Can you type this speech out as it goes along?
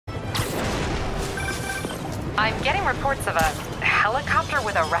I'm getting reports of a helicopter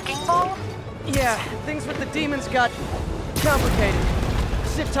with a wrecking ball. Yeah, things with the demons got complicated.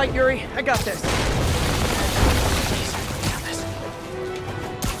 Sit tight, Yuri. I got this.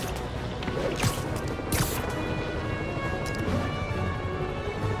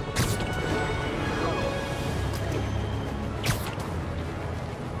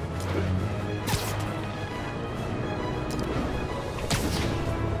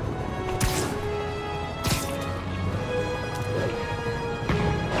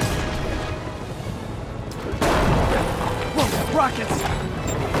 Rockets!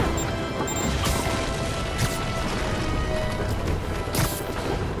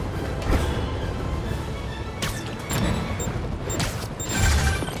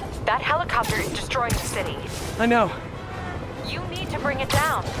 That helicopter is destroying the city. I know. You need to bring it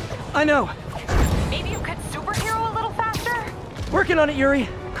down. I know. Maybe you could superhero a little faster? Working on it, Yuri.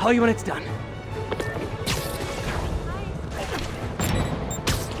 Call you when it's done.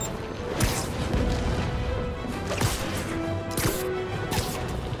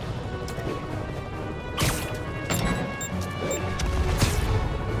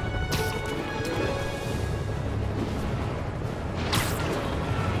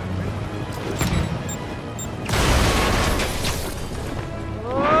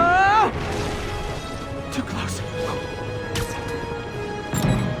 Too close.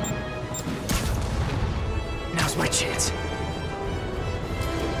 Now's my chance.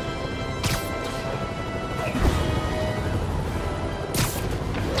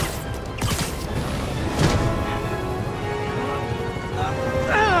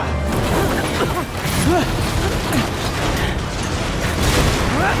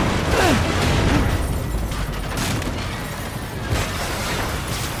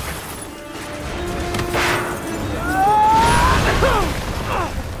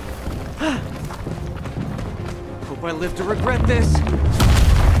 Hope I live to regret this.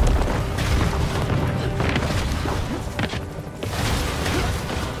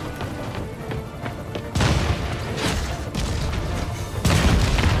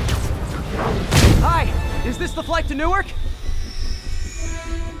 Hi, is this the flight to Newark?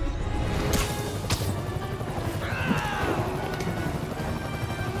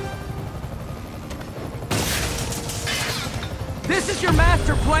 This is your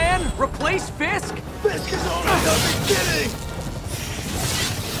master plan? Replace Fisk? Fisk is on at the beginning!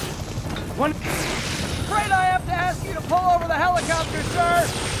 One... Afraid I have to ask you to pull over the helicopter, sir!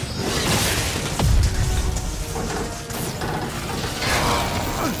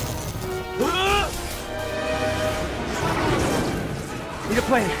 Need a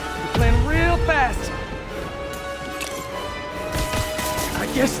plan. Need a plan real fast. I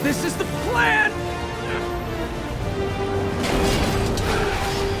guess this is the plan!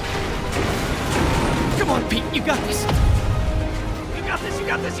 Come on, Pete, you got this! You got this, you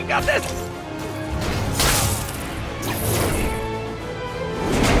got this, you got this!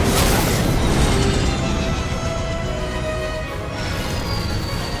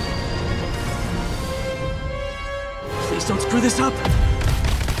 Please don't screw this up!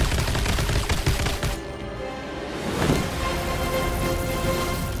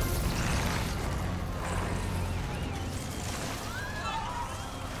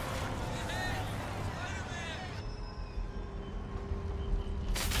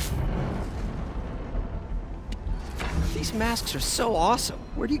 These masks are so awesome.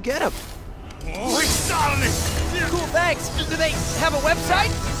 Where do you get them? Oh, exotic! Cool, thanks. Do they have a website?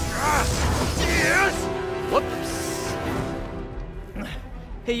 Yes! Whoops.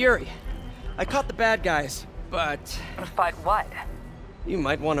 Hey, Yuri. I caught the bad guys, but But what? you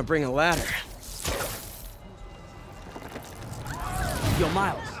might want to bring a ladder. Yo,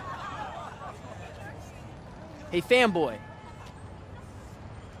 Miles. Hey, fanboy.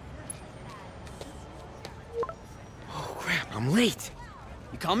 Oh, crap, I'm late.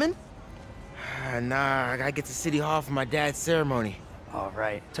 You coming? Nah, I gotta get to City Hall for my dad's ceremony. All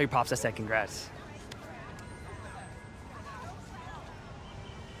right. Tell your pops I said congrats.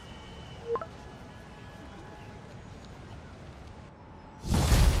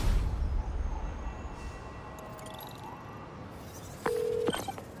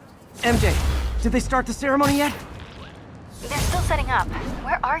 MJ, did they start the ceremony yet? They're still setting up.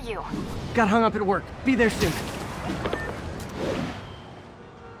 Where are you? Got hung up at work. Be there soon.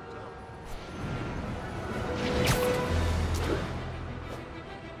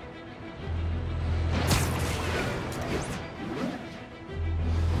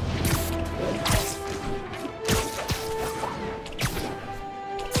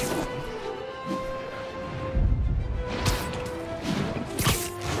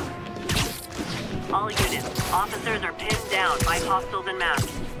 All units, officers are pinned down by hostiles en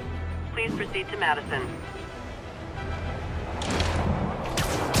masse. Please proceed to Madison.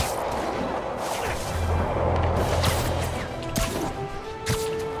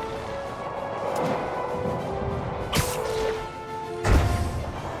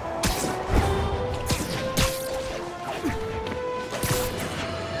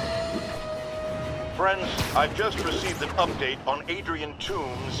 Friends, I've just received an update on Adrian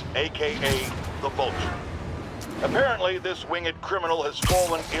Toombs, aka the Vulture. Apparently, this winged criminal has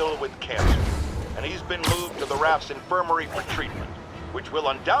fallen ill with cancer, and he's been moved to the RAF's infirmary for treatment, which will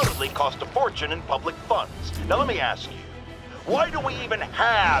undoubtedly cost a fortune in public funds. Now let me ask you, why do we even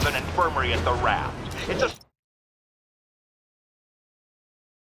have an infirmary at the RAF? It's a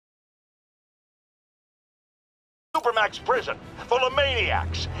Supermax prison, full of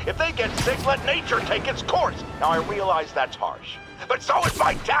maniacs. If they get sick, let nature take its course. Now, I realize that's harsh, but so is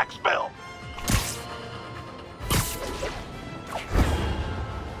my tax bill.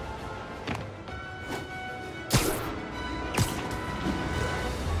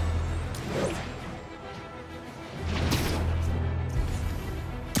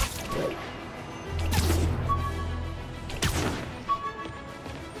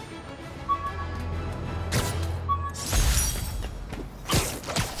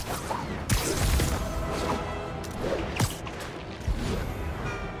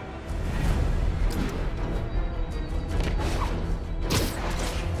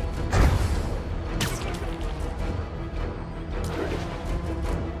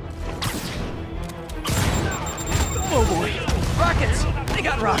 Oh boy! Rockets! They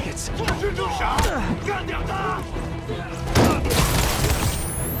got rockets!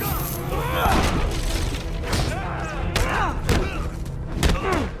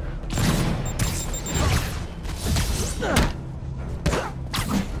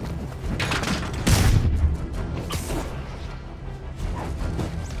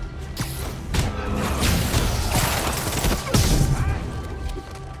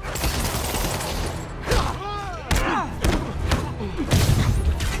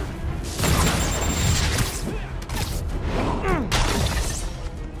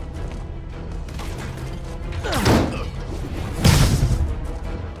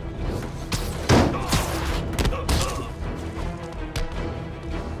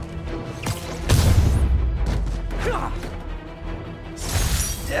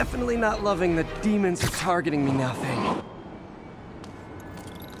 Definitely not loving that demons are targeting me now thing.